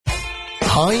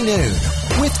High Noon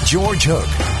with George Hook.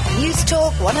 News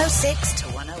Talk 106 to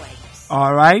 108.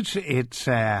 All right, it's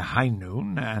High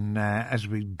Noon, and as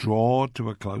we draw to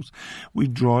a close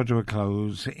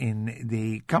in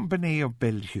the company of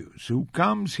Bill Hughes, who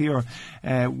comes here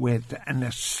with an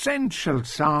essential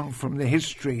song from the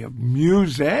history of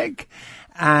music.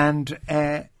 And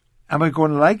am I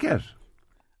going to like it?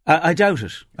 I doubt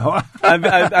it. Oh.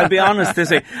 I'll be honest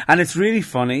this way. And it's really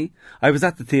funny. I was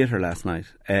at the theatre last night.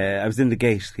 I was in the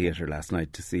Gate Theatre last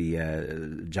night to see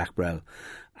Jack Brel.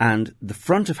 And the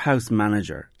front of house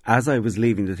manager, as I was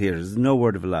leaving the theatre, there's no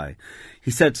word of a lie,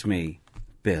 he said to me,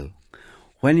 Bill,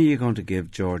 when are you going to give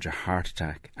George a heart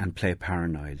attack and play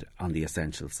Paranoid on the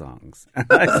Essential Songs? And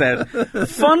I said,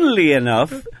 funnily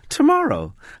enough,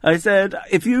 tomorrow. I said,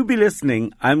 if you be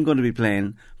listening, I'm going to be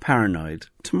playing Paranoid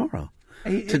tomorrow.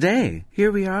 Today,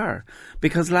 here we are.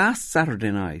 Because last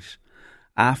Saturday night,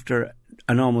 after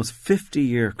an almost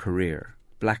 50-year career,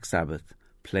 Black Sabbath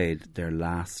played their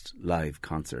last live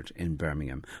concert in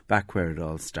Birmingham, back where it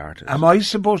all started. Am I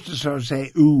supposed to sort of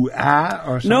say ooh, ah,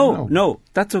 or something? No,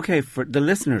 that's okay. For the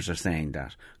listeners are saying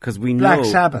that, because we know... Black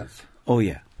Sabbath? Oh,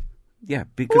 yeah. Yeah,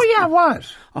 because... Oh, yeah,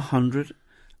 what?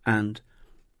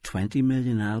 120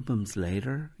 million albums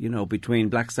later, you know, between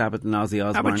Black Sabbath and Ozzy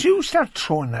Osbourne. But you start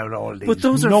throwing out all these But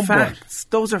those numbers. are facts.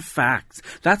 Those are facts.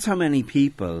 That's how many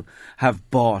people have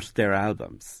bought their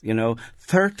albums. You know,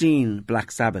 13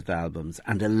 Black Sabbath albums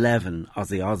and 11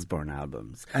 Ozzy Osbourne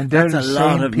albums. And that's a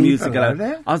lot of musical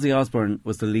albums. Ozzy Osbourne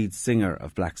was the lead singer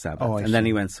of Black Sabbath, and then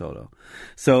he went solo.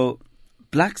 So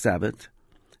Black Sabbath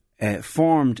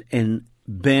formed in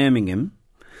Birmingham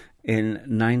in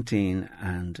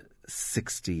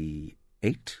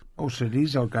 1968. Oh, so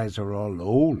these guys are all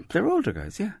old. They're older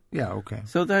guys, yeah. Yeah, okay.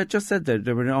 So I just said that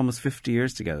they were almost 50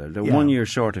 years together. They're 1 year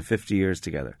short of 50 years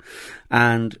together.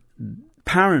 And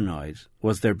Paranoid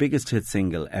was their biggest hit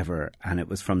single ever, and it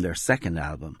was from their second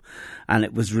album. And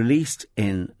it was released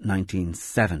in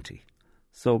 1970.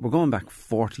 So we're going back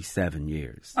 47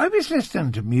 years. I was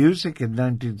listening to music in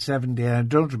 1970, and I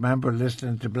don't remember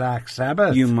listening to Black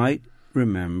Sabbath. You might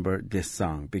remember this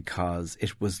song because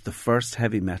it was the first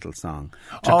heavy metal song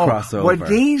to cross over. Were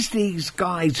these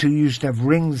guys who used to have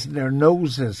rings in their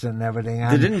noses and everything?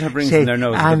 They didn't have rings in their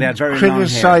noses, but they had very long hair.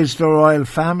 criticised the royal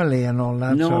family and all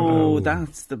that. No,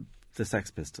 that's the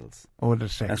Sex Pistols. Oh, the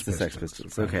Sex Pistols. That's the Sex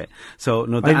Pistols. Okay, so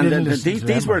no,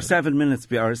 these were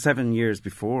 7 years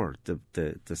before the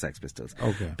Sex Pistols.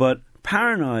 Okay, but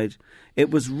Paranoid,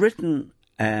 it was written.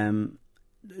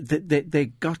 They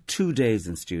got 2 days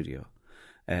in studio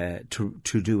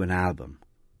to do an album.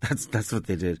 That's what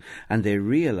they did, and they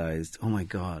realised, oh my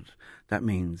God, that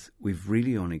means we've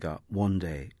really only got 1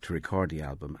 day to record the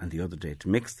album and the other day to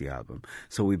mix the album.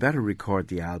 So we better record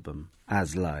the album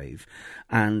as live.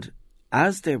 And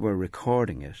as they were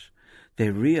recording it, they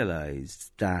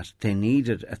realised that they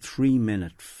needed a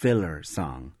 3-minute filler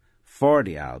song for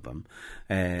the album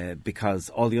because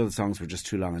all the other songs were just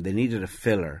too long, and they needed a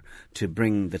filler to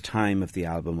bring the time of the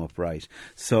album up right.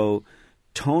 So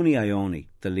Tony Iommi,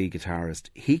 the lead guitarist,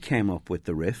 he came up with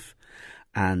the riff,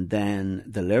 and then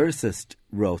the lyricist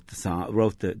wrote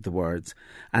the words,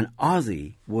 and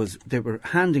Ozzy they were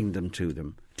handing them to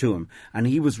him, and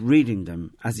he was reading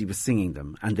them as he was singing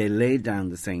them, and they laid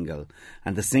down the single,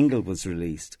 and the single was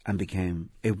released and became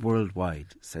a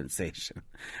worldwide sensation,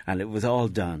 and it was all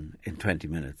done in 20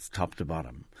 minutes, top to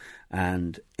bottom,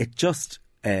 and it just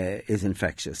is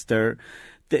infectious.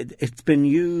 It's been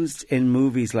used in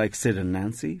movies like Sid and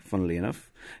Nancy, funnily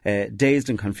enough, Dazed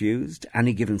and Confused,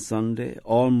 Any Given Sunday,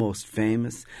 Almost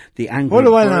Famous, The Angry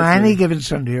Well, on Any Given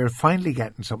Sunday, you're finally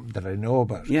getting something that I know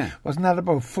about. Yeah. Wasn't that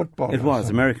about football? It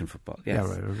was, American football, yes.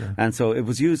 Yeah, right, okay. And so it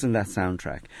was used in that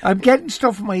soundtrack. I'm getting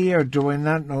stuff in my ear. Do I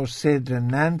not know Sid and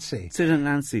Nancy? Sid and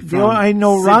Nancy. I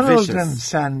know Sid Ronald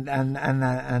Vicious.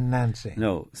 and Nancy.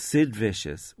 No, Sid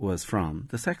Vicious was from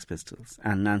the Sex Pistols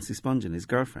and Nancy Spungen, his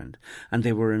girlfriend. And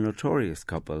they were a notorious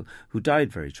couple who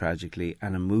died very tragically,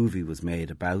 and a movie was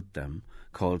made about them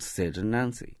called Sid and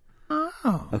Nancy.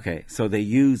 Oh. Okay, so they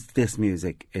used this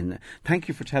music in... Thank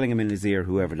you for telling him in his ear,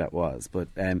 whoever that was. But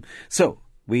so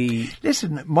we...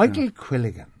 Listen, Michael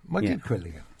Quilligan.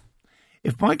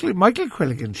 If Michael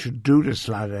Quilligan should do this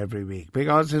slot every week,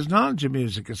 because his knowledge of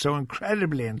music is so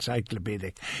incredibly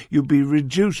encyclopedic, you'd be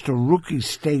reduced to rookie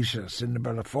status in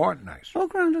about a fortnight. Oh,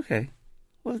 grand, okay.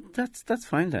 Well, that's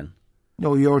fine then.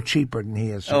 No, you're cheaper than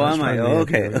he is. So am I? Oh,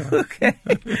 okay. Okay.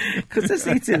 Because this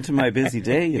eats into my busy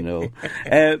day, you know.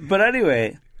 But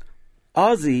anyway,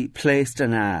 Ozzy placed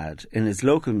an ad in his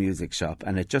local music shop,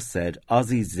 and it just said,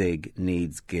 Ozzy Zig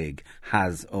needs gig,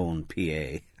 has own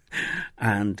PA.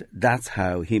 And that's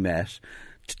how he met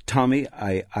Tony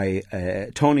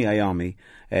Iommi,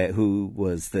 who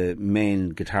was the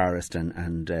main guitarist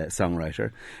and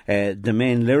songwriter, the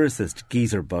main lyricist,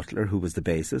 Geezer Butler, who was the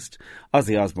bassist,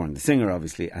 Ozzy Osbourne, the singer,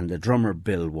 obviously, and the drummer,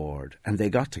 Bill Ward. And they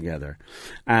got together,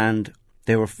 and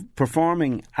they were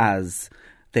performing as...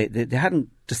 They hadn't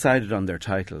decided on their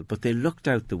title, but they looked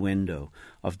out the window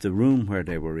of the room where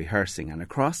they were rehearsing, and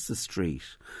across the street,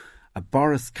 a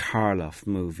Boris Karloff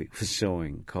movie was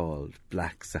showing called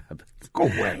Black Sabbath. Go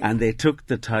away. And they took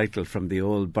the title from the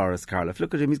old Boris Karloff.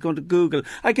 Look at him, he's going to Google.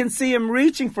 I can see him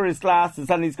reaching for his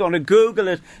glasses and he's going to Google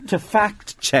it to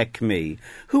fact check me.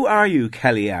 Who are you,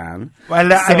 Kellyanne?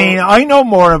 Well, I mean, I know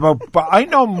more about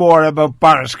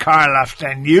Boris Karloff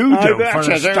than you do,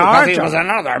 for a start. He was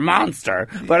another monster.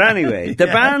 But anyway, the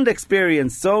band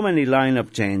experienced so many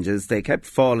lineup changes, they kept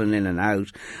falling in and out.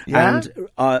 Yeah? And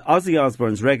Ozzy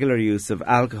Osbourne's regular use of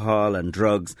alcohol and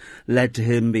drugs led to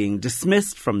him being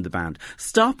dismissed from the band.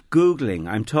 Stop Googling.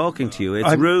 I'm talking to you.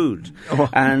 It's rude. Oh.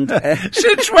 And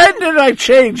since when did I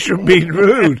change from being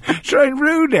rude? So I'm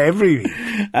rude every week.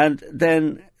 And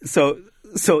then, so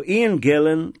Ian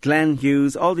Gillan, Glenn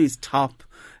Hughes, all these top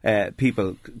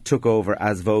people took over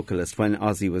as vocalist when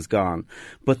Ozzy was gone.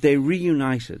 But they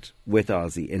reunited with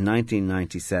Ozzy in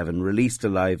 1997, released a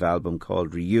live album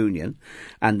called Reunion,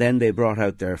 and then they brought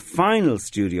out their final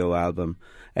studio album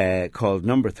called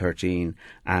Number 13,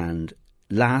 and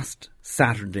last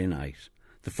Saturday night,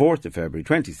 the 4th of February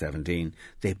 2017,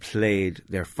 they played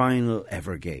their final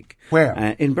ever gig.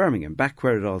 Where? In Birmingham, back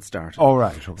where it all started. Oh,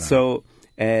 right. Okay. So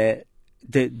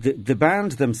the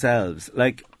band themselves,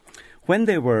 like, when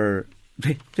they were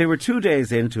 2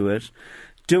 days into it,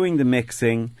 doing the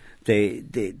mixing,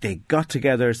 they got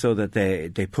together so that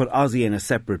they put Ozzy in a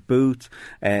separate booth.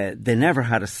 They never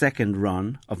had a second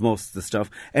run of most of the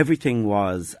stuff. Everything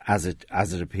was as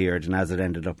it appeared and as it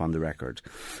ended up on the record.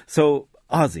 So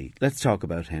Ozzy, let's talk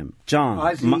about him.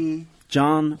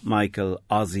 John Michael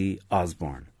Ozzy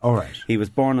Osbourne. All right. He was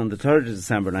born on the 3rd of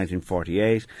December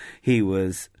 1948. He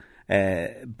was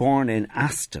born in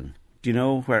Aston. Do you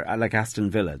know where, like Aston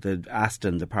Villa,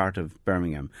 the part of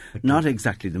Birmingham? Not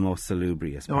exactly the most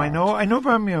salubrious part. No, I know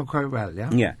Birmingham quite well, yeah.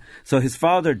 Yeah. So his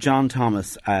father, John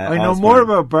Thomas I know Osbourne, more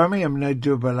about Birmingham than I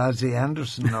do about Ozzy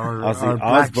Anderson or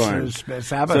Black Osbourne.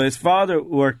 Sabbath. So his father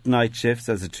worked night shifts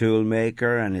as a tool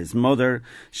maker, and his mother,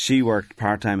 she worked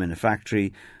part-time in a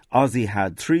factory. Ozzy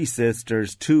had 3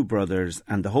 sisters, 2 brothers,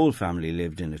 and the whole family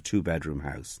lived in a 2-bedroom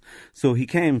house. So he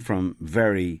came from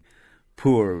very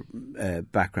poor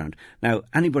background. Now,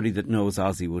 anybody that knows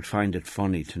Ozzy would find it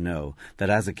funny to know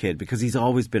that as a kid, because he's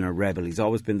always been a rebel, he's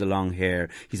always been the long hair,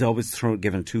 he's always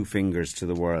given 2 fingers to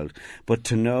the world, but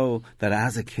to know that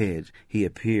as a kid he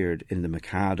appeared in the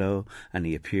Mikado and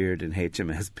he appeared in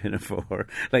HMS Pinafore,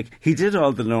 like, he did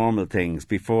all the normal things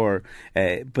before,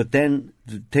 but then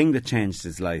the thing that changed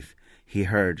his life, he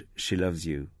heard She Loves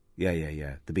You,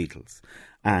 yeah, the Beatles,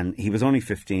 and he was only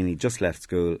 15, he just left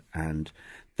school, and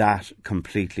that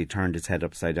completely turned his head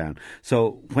upside down.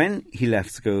 So when he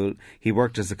left school, he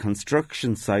worked as a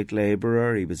construction site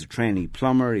labourer, he was a trainee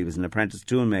plumber, he was an apprentice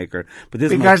toolmaker. But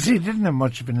because he didn't have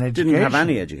much of an education. Didn't have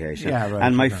any education. Yeah, right,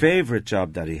 and my favourite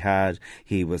job that he had,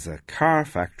 he was a car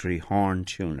factory horn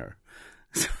tuner.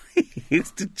 So he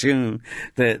used to tune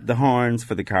the horns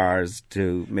for the cars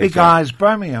to make because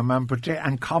Birmingham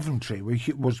and Coventry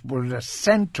were the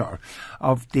centre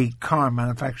of the car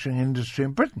manufacturing industry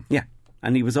in Britain. Yeah.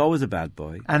 And he was always a bad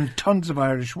boy. And tons of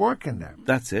Irish work in there.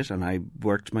 That's it. And I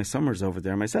worked my summers over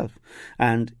there myself.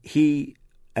 And he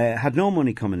had no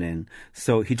money coming in,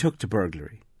 so he took to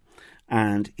burglary.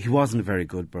 And he wasn't a very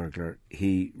good burglar.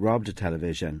 He robbed a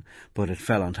television, but it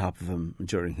fell on top of him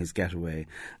during his getaway.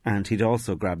 And he'd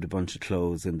also grabbed a bunch of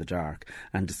clothes in the dark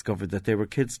and discovered that they were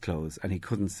kids' clothes and he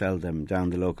couldn't sell them down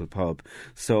the local pub.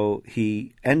 So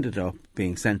he ended up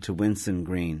being sent to Winson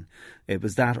Green. It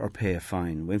was that or pay a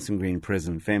fine. Winson Green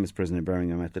prison, famous prison in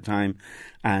Birmingham at the time.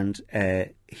 And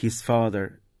his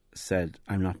father said,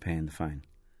 "I'm not paying the fine.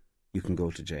 You can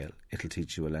go to jail. It'll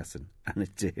teach you a lesson." And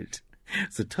it did.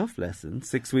 It's a tough lesson.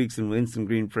 6 weeks in Winson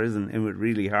Green prison and with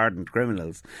really hardened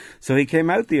criminals. So he came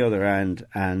out the other end,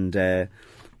 and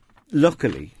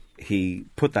luckily he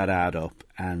put that ad up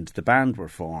and the band were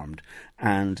formed,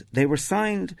 and they were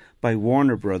signed by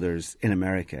Warner Brothers in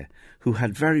America, who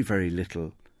had very, very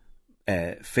little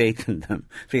faith in them.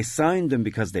 They signed them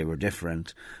because they were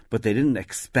different, but they didn't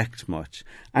expect much.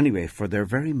 Anyway, for their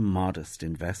very modest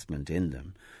investment in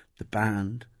them, the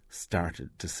band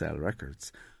started to sell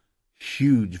records.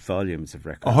 Huge volumes of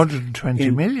records.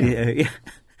 120 million. Yeah.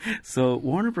 So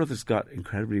Warner Brothers got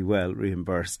incredibly well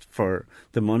reimbursed for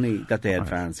the money that they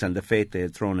advanced and the faith they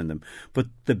had thrown in them. But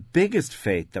the biggest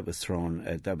faith that was thrown,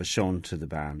 that was shown to the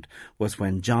band, was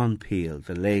when John Peel,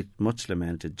 the late, much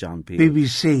lamented John Peel,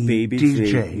 BBC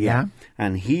DJ, yeah.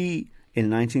 And he, in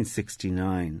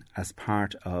 1969, as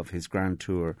part of his grand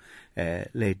tour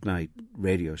late night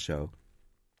radio show,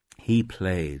 he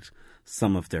played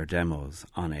some of their demos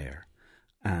on air.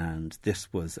 And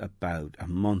this was about a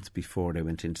month before they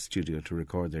went into studio to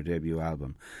record their debut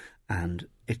album. And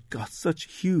it got such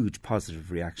huge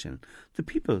positive reaction. The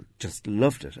people just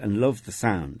loved it and loved the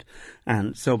sound.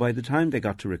 And so by the time they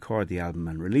got to record the album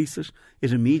and release it,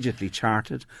 it immediately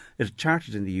charted. It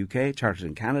charted in the UK, charted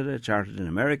in Canada, charted in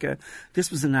America.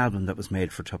 This was an album that was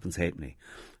made for Tuppence Halfpenny.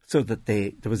 So that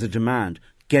there was a demand,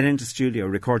 get into studio,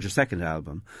 record your second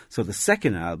album. So the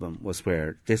second album was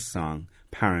where this song,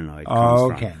 Paranoid,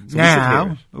 comes from. So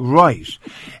now, right.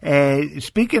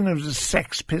 Speaking of the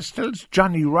Sex Pistols,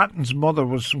 Johnny Rotten's mother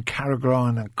was from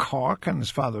Carrigroan and Cork, and his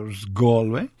father was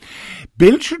Galway.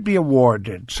 Bill should be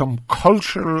awarded some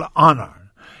cultural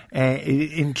honour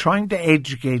in trying to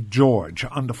educate George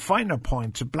on the finer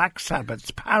points of Black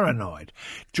Sabbath's Paranoid.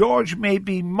 George may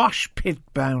be mosh pit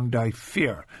bound, I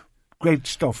fear. Great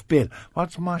stuff, Bill.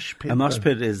 What's mosh pit? A mosh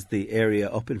pit is the area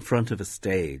up in front of a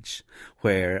stage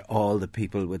where all the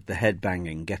people with the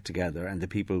headbanging get together and the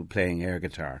people playing air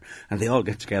guitar, and they all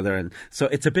get together. And so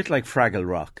it's a bit like Fraggle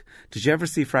Rock. Did you ever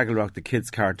see Fraggle Rock, the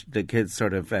kids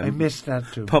sort of I missed that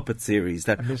too. Puppet series?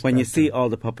 That when you see all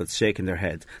the puppets shaking their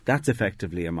heads, that's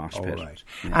effectively a mosh pit. Right.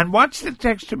 Yeah. And what's the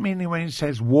textual meaning when he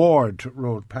says Ward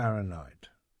wrote Paranoid?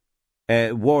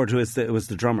 Ward, who was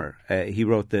the drummer, he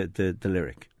wrote the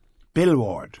lyric. Bill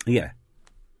Ward? Yeah.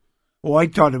 Oh, I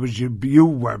thought it was you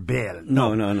were Bill.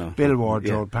 No. Bill Ward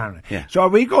wrote Paranoid. Yeah. So are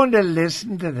we going to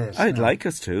listen to this? I'd like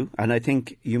us to, and I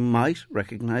think you might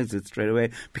recognise it straight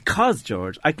away because,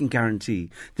 George, I can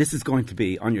guarantee this is going to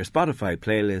be on your Spotify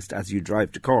playlist as you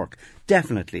drive to Cork.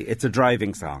 Definitely, it's a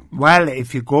driving song. Well,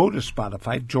 if you go to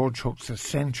Spotify, George Hook's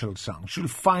Essential Songs, you'll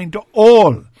find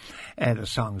all the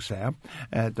songs there.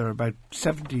 There are about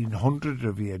 1,700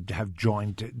 of you have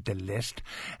joined the list.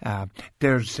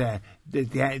 There's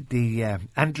the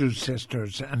Andrews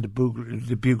Sisters and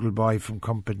the Bugle Boy from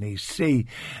Company C.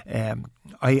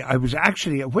 I was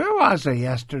actually, where was I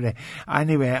yesterday?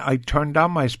 Anyway, I turned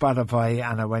on my Spotify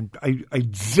and I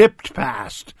zipped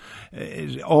past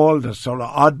all the sort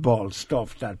of oddball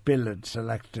stuff that Bill had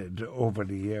selected over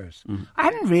the years. I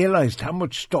hadn't realised how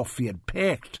much stuff he had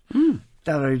picked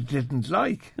that I didn't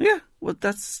like. Yeah. Well,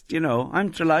 that's, I'm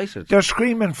delighted. They're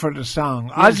screaming for the song.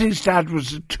 Yeah. Ozzy's dad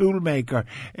was a tool maker.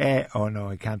 Oh, no,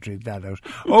 I can't read that out.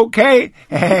 Okay,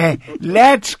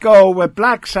 let's go with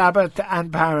Black Sabbath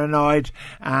and Paranoid,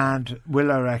 and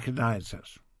will I recognise it?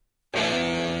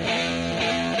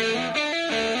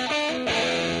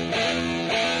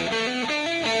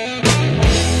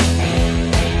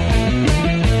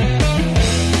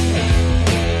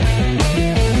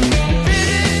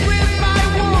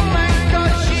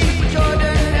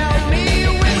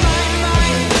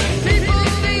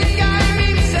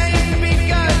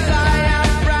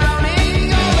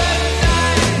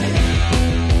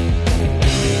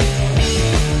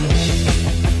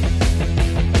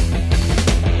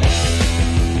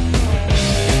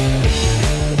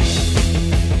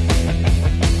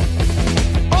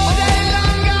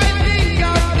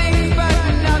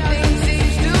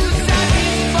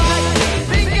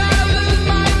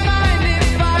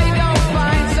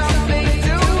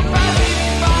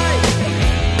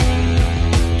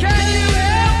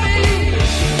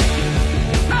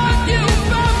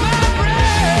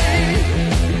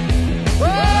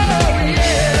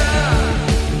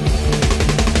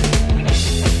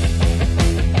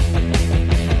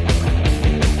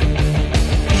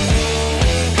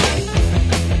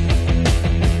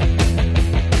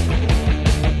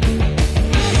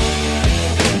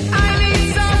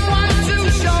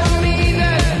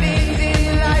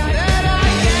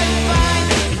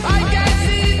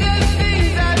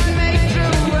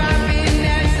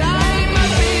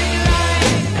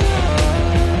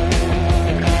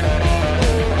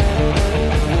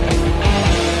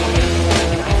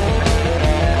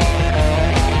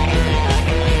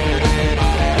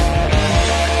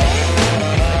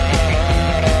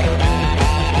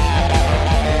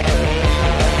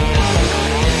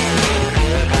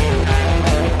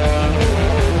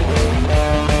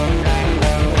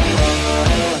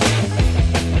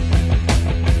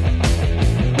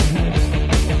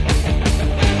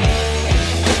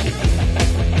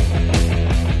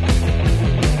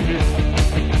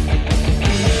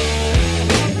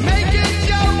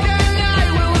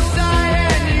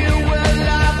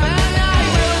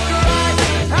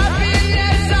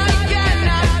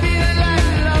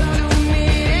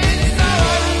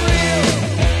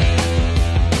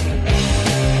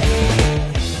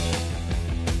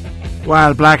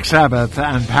 Well, Black Sabbath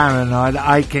and Paranoid,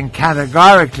 I can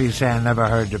categorically say I never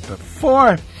heard it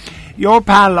before. Your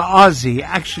pal Ozzy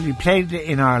actually played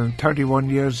in Ireland 31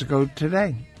 years ago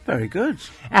today. Very good.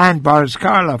 And Boris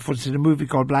Karloff was in a movie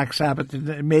called Black Sabbath,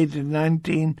 made in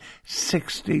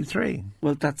 1963.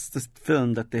 Well, that's the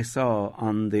film that they saw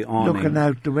on the awning. Looking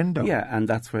out the window. Yeah, and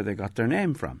that's where they got their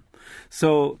name from.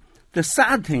 So the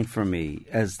sad thing for me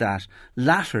is that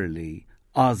latterly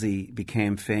Ozzy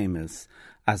became famous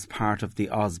as part of the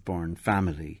Osbourne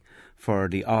family for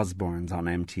the Osbournes on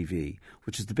MTV,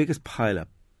 which is the biggest pile of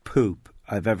poop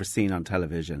I've ever seen on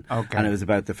television. Okay. And it was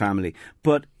about the family.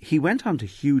 But he went on to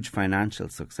huge financial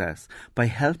success by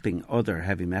helping other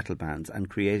heavy metal bands and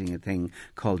creating a thing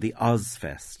called the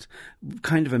Ozfest,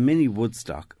 kind of a mini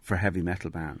Woodstock for heavy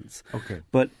metal bands. Okay.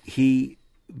 But he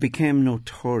became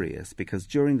notorious because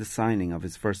during the signing of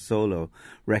his first solo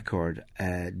record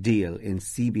deal in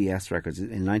CBS Records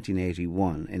in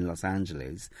 1981 in Los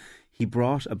Angeles, he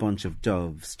brought a bunch of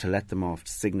doves to let them off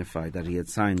to signify that he had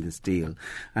signed this deal.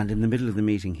 And in the middle of the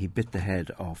meeting, he bit the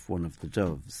head off one of the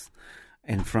doves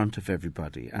in front of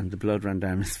everybody, and the blood ran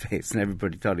down his face, and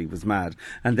everybody thought he was mad.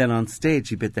 And then on stage,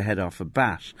 he bit the head off a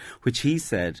bat, which he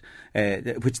said,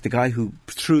 which the guy who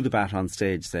threw the bat on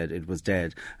stage said it was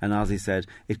dead. And Ozzy said,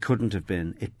 it couldn't have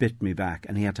been, it bit me back,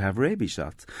 and he had to have rabies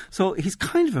shots. So he's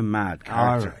kind of a mad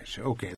character. All right, okay.